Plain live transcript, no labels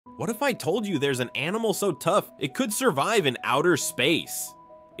What if I told you there's an animal so tough it could survive in outer space?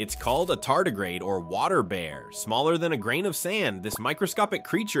 It's called a tardigrade or water bear. Smaller than a grain of sand, this microscopic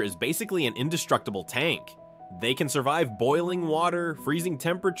creature is basically an indestructible tank. They can survive boiling water, freezing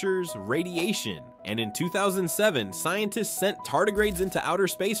temperatures, radiation. And in 2007, scientists sent tardigrades into outer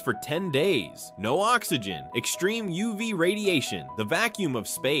space for 10 days. No oxygen, extreme UV radiation, the vacuum of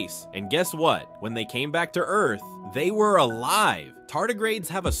space. And guess what? When they came back to Earth, they were alive. Tardigrades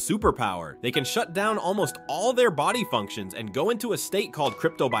have a superpower. They can shut down almost all their body functions and go into a state called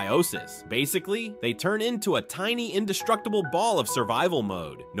cryptobiosis. Basically, they turn into a tiny indestructible ball of survival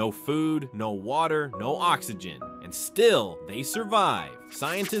mode. No food, no water, no oxygen. And still, they survive.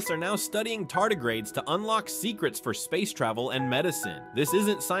 Scientists are now studying tardigrades to unlock secrets for space travel and medicine. This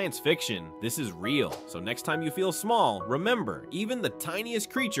isn't science fiction, this is real. So next time you feel small, remember, even the tiniest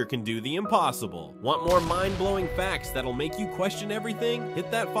creature can do the impossible. Want more mind-blowing facts that'll make you question everything?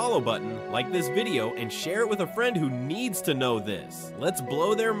 Hit that follow button, like this video, and share it with a friend who needs to know this. Let's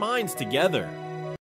blow their minds together.